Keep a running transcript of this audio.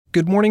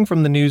Good morning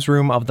from the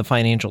newsroom of the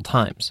Financial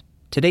Times.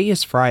 Today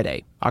is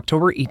Friday,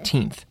 October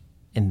 18th,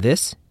 and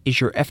this is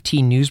your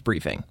FT News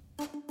Briefing.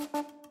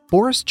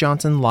 Boris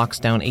Johnson locks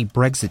down a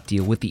Brexit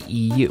deal with the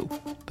EU,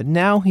 but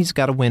now he's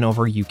got to win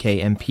over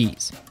UK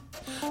MPs.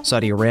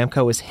 Saudi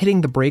Aramco is hitting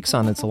the brakes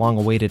on its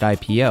long-awaited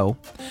IPO,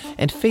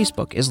 and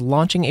Facebook is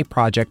launching a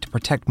project to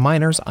protect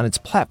minors on its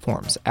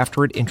platforms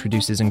after it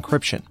introduces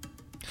encryption.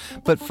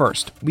 But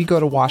first, we go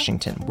to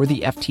Washington, where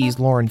the FT's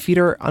Lauren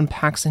Feeder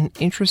unpacks an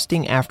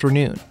interesting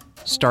afternoon,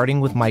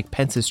 starting with Mike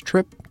Pence's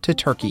trip to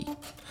Turkey.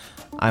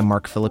 I'm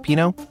Mark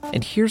Filipino,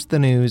 and here's the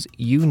news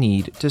you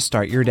need to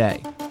start your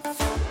day.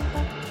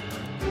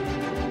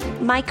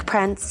 Mike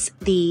Pence,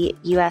 the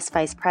U.S.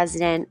 Vice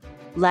President,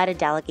 led a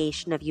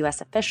delegation of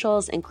U.S.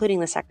 officials,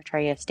 including the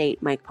Secretary of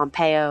State, Mike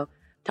Pompeo,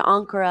 to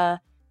Ankara.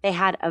 They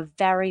had a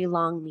very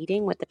long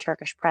meeting with the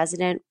Turkish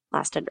president,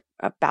 lasted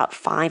about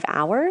 5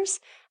 hours.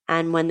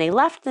 And when they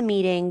left the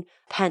meeting,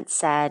 Pence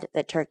said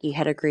that Turkey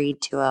had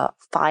agreed to a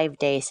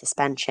 5-day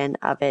suspension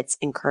of its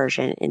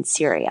incursion in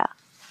Syria.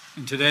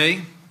 And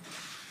today,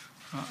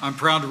 I'm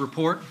proud to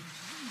report,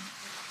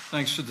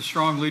 thanks to the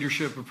strong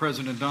leadership of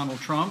President Donald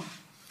Trump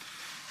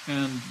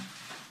and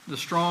the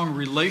strong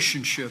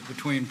relationship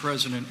between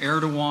President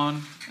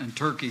Erdogan and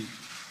Turkey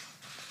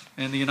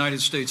and the United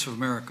States of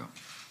America,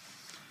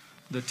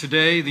 that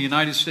today the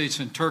United States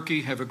and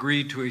Turkey have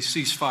agreed to a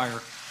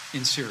ceasefire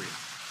in Syria.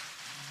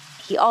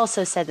 He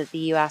also said that the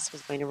U.S.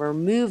 was going to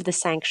remove the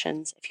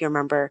sanctions, if you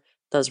remember,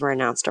 those were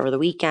announced over the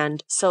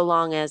weekend, so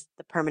long as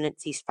the permanent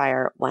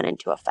ceasefire went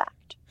into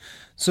effect.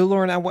 So,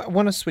 Lauren, I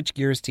want to switch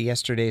gears to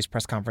yesterday's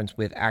press conference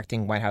with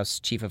acting White House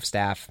Chief of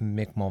Staff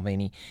Mick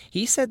Mulvaney.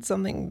 He said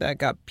something that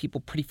got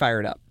people pretty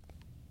fired up.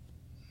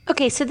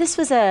 Okay, so this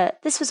was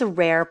a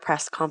rare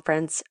press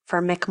conference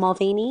for Mick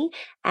Mulvaney,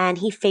 and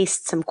he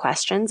faced some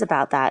questions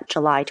about that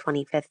July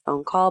 25th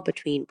phone call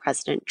between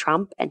President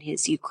Trump and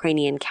his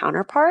Ukrainian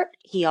counterpart.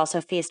 He also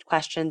faced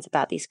questions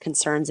about these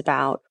concerns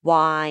about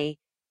why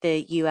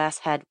the U.S.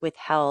 had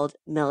withheld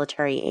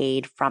military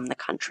aid from the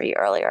country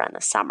earlier in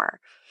the summer.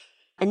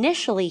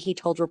 Initially, he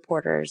told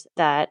reporters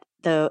that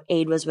the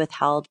aid was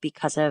withheld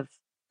because of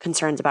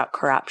concerns about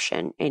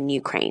corruption in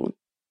Ukraine.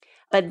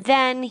 But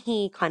then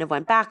he kind of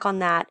went back on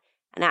that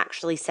and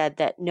actually said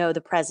that, no,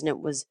 the president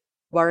was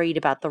worried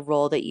about the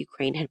role that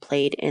Ukraine had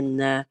played in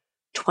the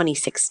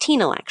 2016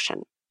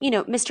 election. You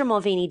know, Mr.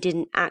 Mulvaney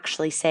didn't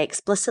actually say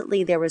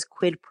explicitly there was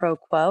quid pro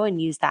quo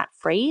and use that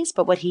phrase.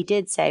 But what he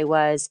did say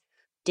was,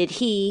 did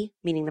he,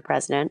 meaning the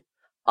president,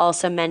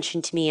 also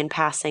mention to me in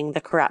passing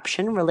the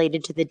corruption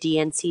related to the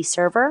DNC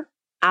server?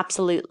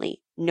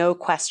 Absolutely. No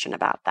question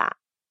about that.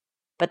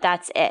 But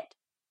that's it.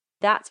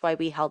 That's why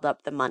we held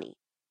up the money.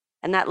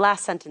 And that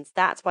last sentence,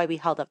 that's why we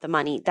held up the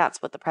money,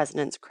 that's what the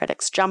president's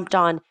critics jumped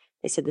on.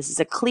 They said this is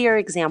a clear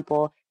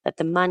example that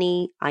the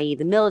money, i.e.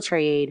 the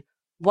military aid,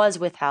 was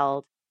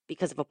withheld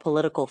because of a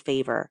political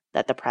favor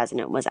that the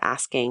president was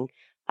asking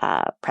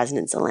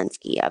President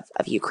Zelensky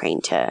of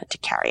Ukraine to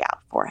carry out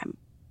for him.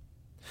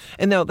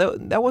 And no,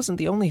 that wasn't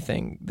the only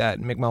thing that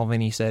Mick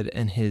Mulvaney said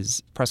in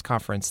his press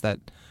conference that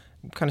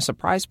kind of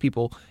surprised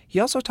people. He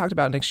also talked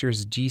about next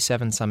year's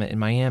G7 summit in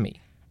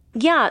Miami.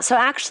 Yeah, so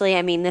actually,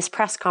 I mean, this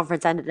press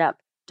conference ended up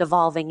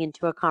devolving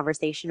into a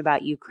conversation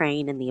about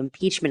Ukraine and the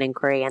impeachment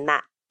inquiry, and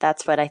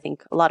that's what I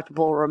think a lot of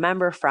people will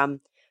remember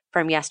from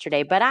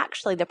yesterday. But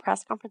actually, the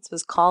press conference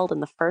was called in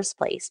the first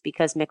place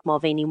because Mick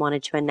Mulvaney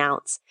wanted to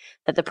announce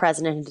that the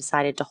president had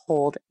decided to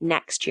hold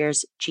next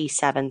year's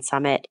G7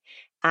 summit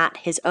at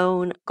his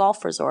own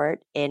golf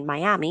resort in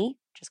Miami,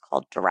 which is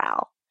called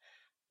Doral.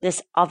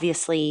 This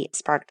obviously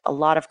sparked a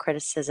lot of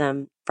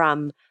criticism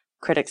from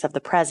critics of the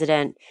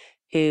president,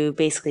 who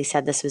basically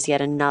said this was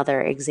yet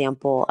another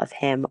example of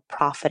him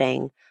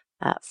profiting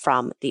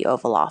from the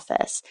Oval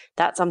Office.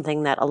 That's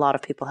something that a lot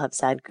of people have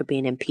said could be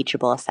an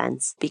impeachable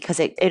offense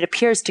because it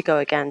appears to go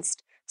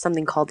against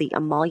something called the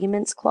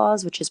Emoluments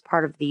Clause, which is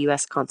part of the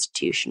U.S.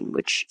 Constitution,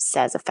 which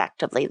says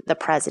effectively the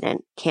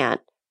president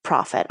can't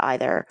profit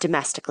either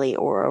domestically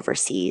or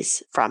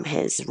overseas from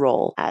his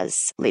role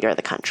as leader of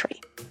the country.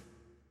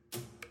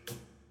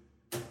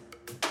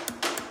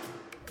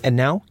 And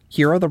now,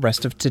 here are the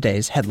rest of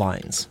today's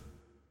headlines.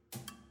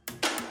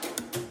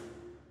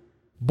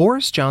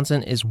 Boris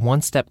Johnson is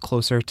one step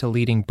closer to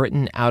leading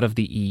Britain out of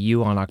the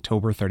EU on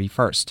October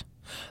 31st.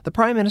 The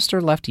Prime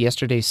Minister left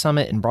yesterday's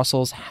summit in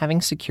Brussels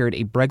having secured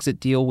a Brexit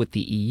deal with the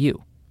EU.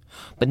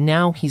 But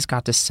now he's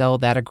got to sell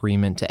that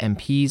agreement to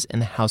MPs in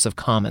the House of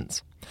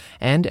Commons.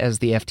 And as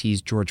the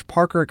FT's George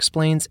Parker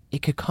explains,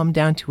 it could come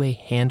down to a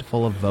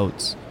handful of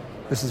votes.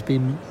 This has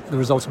been the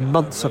result of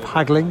months of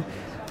haggling,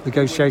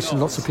 negotiation,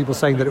 lots of people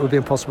saying that it would be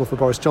impossible for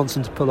Boris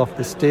Johnson to pull off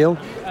this deal.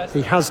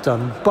 He has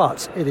done,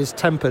 but it is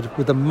tempered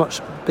with a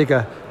much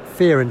bigger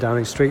fear in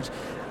Downing Street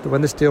that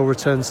when this deal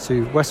returns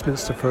to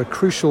Westminster for a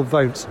crucial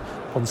vote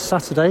on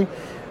Saturday,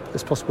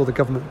 it's possible the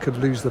government could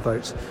lose the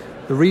vote.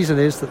 The reason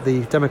is that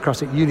the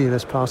Democratic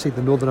Unionist Party,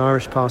 the Northern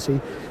Irish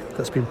Party,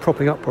 that's been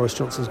propping up Boris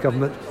Johnson's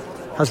government,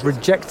 has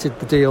rejected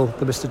the deal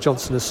that Mr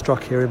Johnson has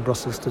struck here in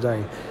Brussels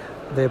today.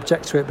 They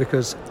object to it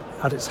because,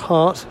 at its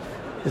heart,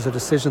 is a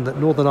decision that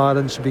Northern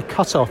Ireland should be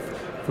cut off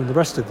from the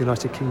rest of the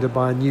United Kingdom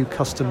by a new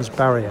customs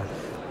barrier.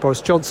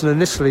 Boris Johnson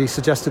initially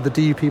suggested the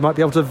DUP might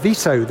be able to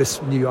veto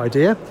this new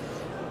idea.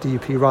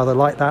 DUP rather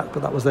liked that,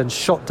 but that was then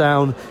shot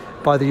down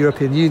by the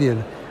European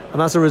Union.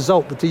 And as a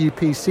result, the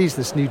DUP sees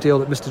this new deal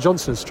that Mr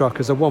Johnson has struck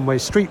as a one-way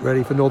street,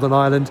 really, for Northern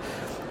Ireland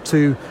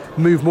to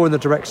move more in the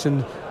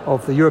direction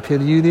of the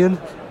European Union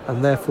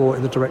and therefore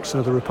in the direction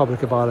of the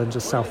Republic of Ireland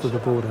just south of the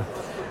border.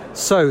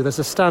 So there's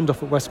a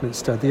standoff at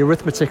Westminster. The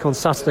arithmetic on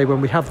Saturday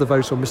when we have the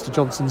vote on Mr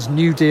Johnson's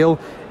new deal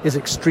is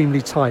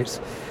extremely tight.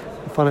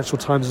 The Financial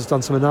Times has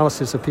done some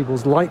analysis of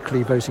people's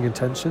likely voting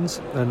intentions,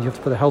 and you have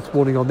to put a health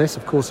warning on this.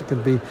 Of course, it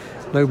can be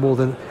no more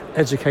than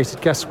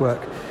educated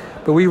guesswork.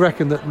 But we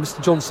reckon that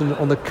Mr Johnson,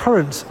 on the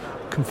current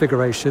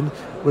configuration,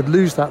 would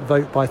lose that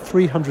vote by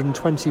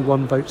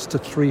 321 votes to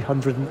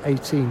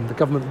 318, the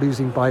government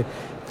losing by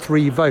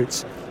 3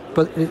 votes.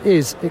 But it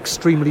is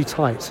extremely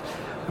tight.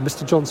 And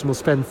Mr Johnson will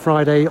spend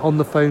Friday on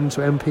the phone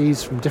to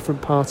MPs from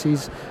different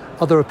parties,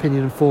 other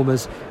opinion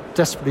informers,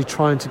 desperately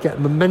trying to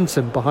get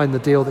momentum behind the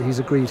deal that he's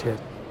agreed here.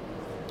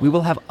 We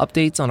will have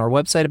updates on our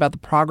website about the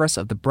progress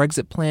of the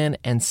Brexit plan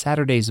and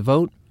Saturday's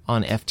vote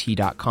on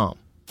FT.com.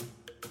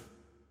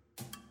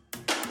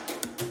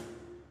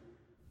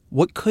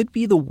 What could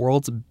be the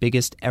world's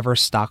biggest ever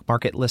stock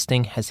market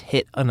listing has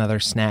hit another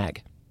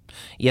snag.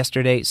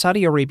 Yesterday,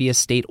 Saudi Arabia's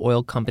state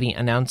oil company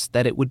announced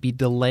that it would be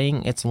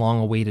delaying its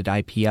long-awaited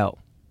IPO.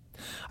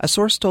 A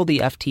source told the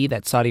FT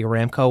that Saudi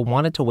Aramco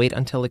wanted to wait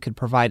until it could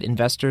provide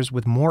investors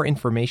with more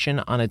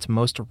information on its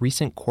most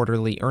recent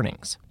quarterly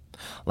earnings.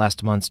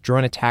 Last month's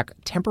drone attack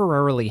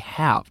temporarily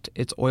halved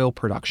its oil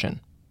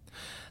production.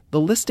 The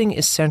listing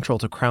is central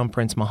to Crown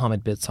Prince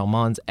Mohammed bin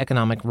Salman's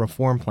economic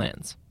reform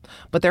plans,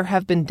 but there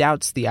have been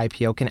doubts the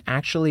IPO can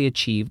actually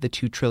achieve the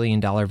 $2 trillion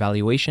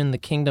valuation the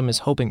kingdom is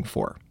hoping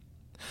for.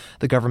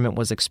 The government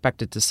was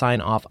expected to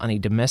sign off on a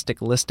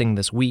domestic listing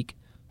this week,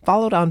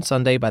 followed on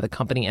Sunday by the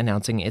company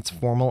announcing its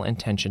formal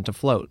intention to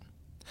float.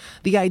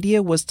 The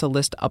idea was to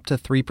list up to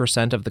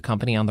 3% of the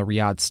company on the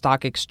Riyadh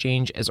Stock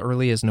Exchange as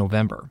early as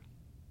November.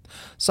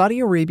 Saudi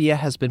Arabia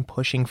has been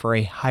pushing for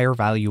a higher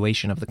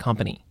valuation of the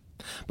company,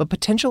 but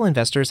potential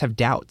investors have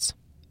doubts.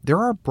 There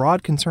are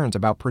broad concerns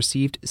about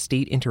perceived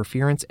state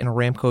interference in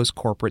Aramco's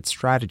corporate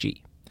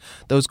strategy.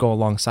 Those go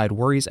alongside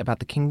worries about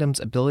the kingdom's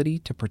ability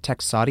to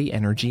protect Saudi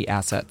energy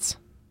assets.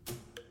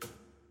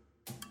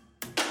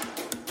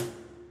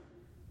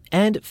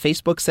 And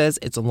Facebook says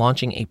it's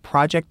launching a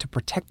project to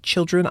protect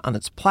children on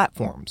its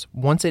platforms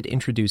once it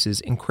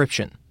introduces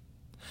encryption.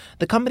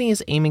 The company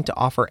is aiming to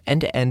offer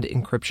end-to-end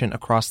encryption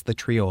across the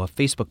trio of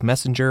Facebook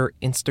Messenger,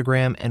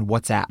 Instagram, and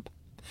WhatsApp.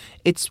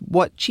 It's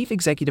what Chief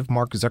Executive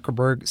Mark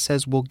Zuckerberg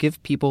says will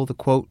give people the,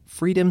 quote,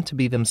 freedom to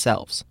be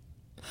themselves.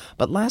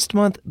 But last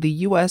month, the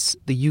US,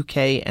 the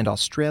UK, and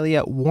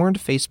Australia warned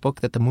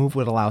Facebook that the move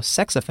would allow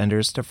sex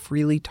offenders to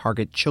freely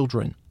target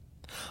children.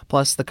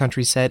 Plus, the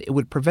country said it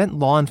would prevent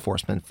law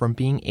enforcement from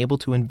being able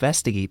to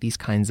investigate these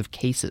kinds of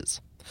cases.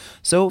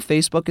 So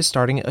Facebook is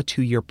starting a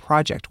 2-year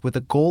project with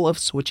a goal of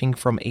switching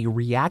from a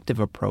reactive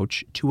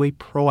approach to a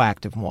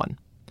proactive one.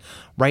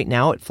 Right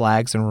now, it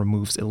flags and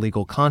removes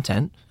illegal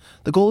content.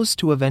 The goal is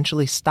to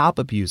eventually stop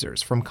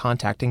abusers from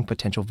contacting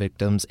potential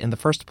victims in the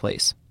first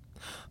place.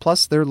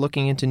 Plus, they're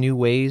looking into new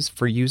ways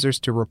for users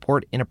to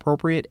report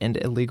inappropriate and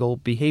illegal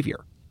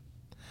behavior.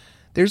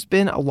 There's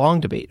been a long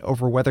debate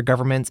over whether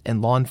governments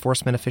and law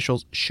enforcement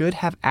officials should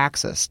have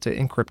access to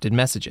encrypted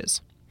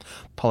messages.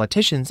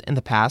 Politicians in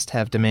the past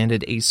have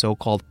demanded a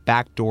so-called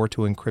backdoor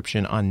to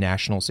encryption on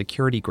national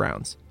security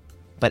grounds.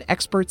 But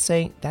experts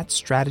say that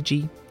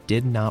strategy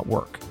did not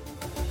work.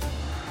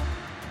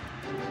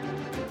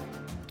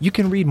 You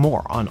can read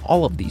more on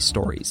all of these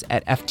stories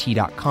at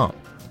FT.com.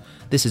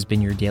 This has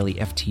been your daily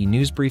FT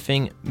News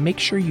Briefing. Make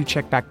sure you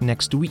check back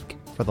next week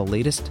for the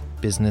latest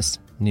business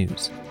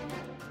news.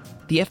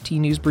 The FT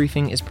News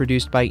Briefing is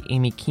produced by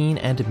Amy Keene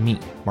and me,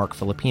 Mark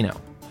Filipino.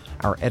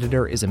 Our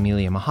editor is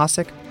Amelia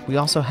Mahasik. We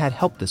also had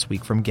help this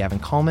week from Gavin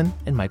Kallman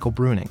and Michael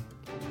Bruning.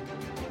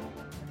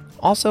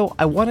 Also,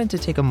 I wanted to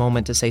take a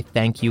moment to say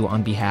thank you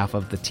on behalf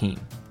of the team.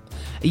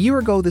 A year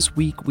ago this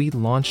week, we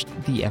launched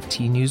the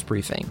FT News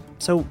Briefing.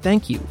 So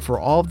thank you for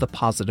all of the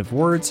positive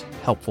words,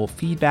 helpful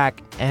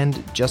feedback,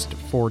 and just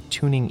for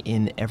tuning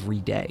in every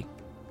day.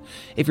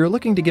 If you're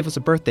looking to give us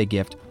a birthday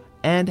gift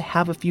and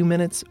have a few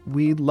minutes,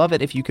 we'd love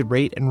it if you could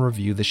rate and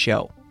review the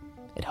show.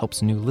 It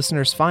helps new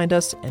listeners find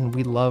us, and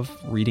we love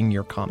reading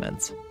your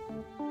comments.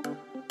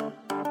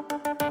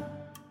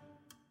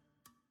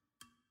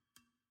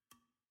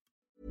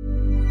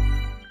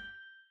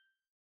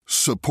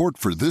 Support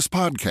for this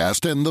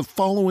podcast and the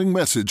following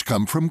message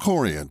come from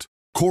Corient.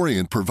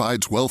 Corient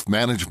provides wealth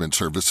management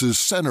services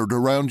centered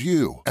around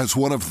you. As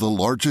one of the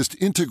largest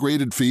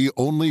integrated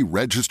fee-only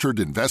registered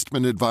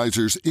investment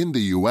advisors in the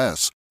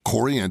U.S.,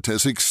 Corient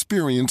has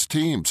experienced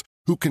teams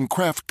who can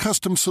craft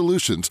custom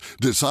solutions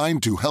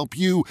designed to help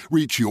you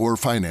reach your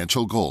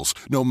financial goals,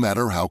 no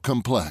matter how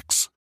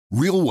complex.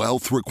 Real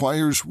wealth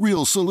requires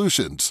real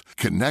solutions.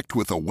 Connect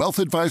with a wealth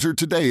advisor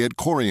today at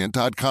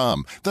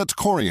Corient.com. That's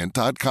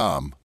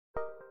Corient.com.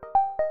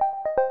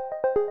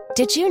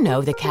 Did you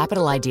know the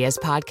Capital Ideas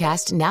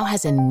podcast now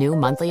has a new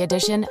monthly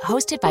edition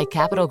hosted by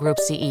Capital Group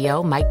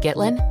CEO Mike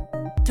Gitlin?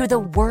 Through the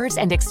words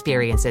and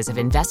experiences of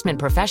investment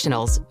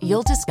professionals,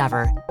 you'll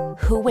discover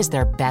who was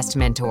their best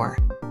mentor,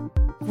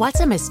 what's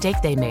a mistake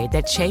they made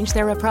that changed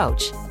their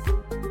approach,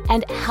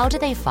 and how do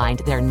they find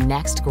their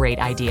next great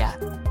idea.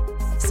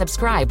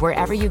 Subscribe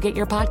wherever you get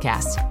your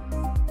podcasts.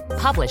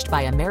 Published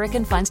by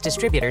American Funds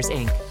Distributors,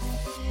 Inc.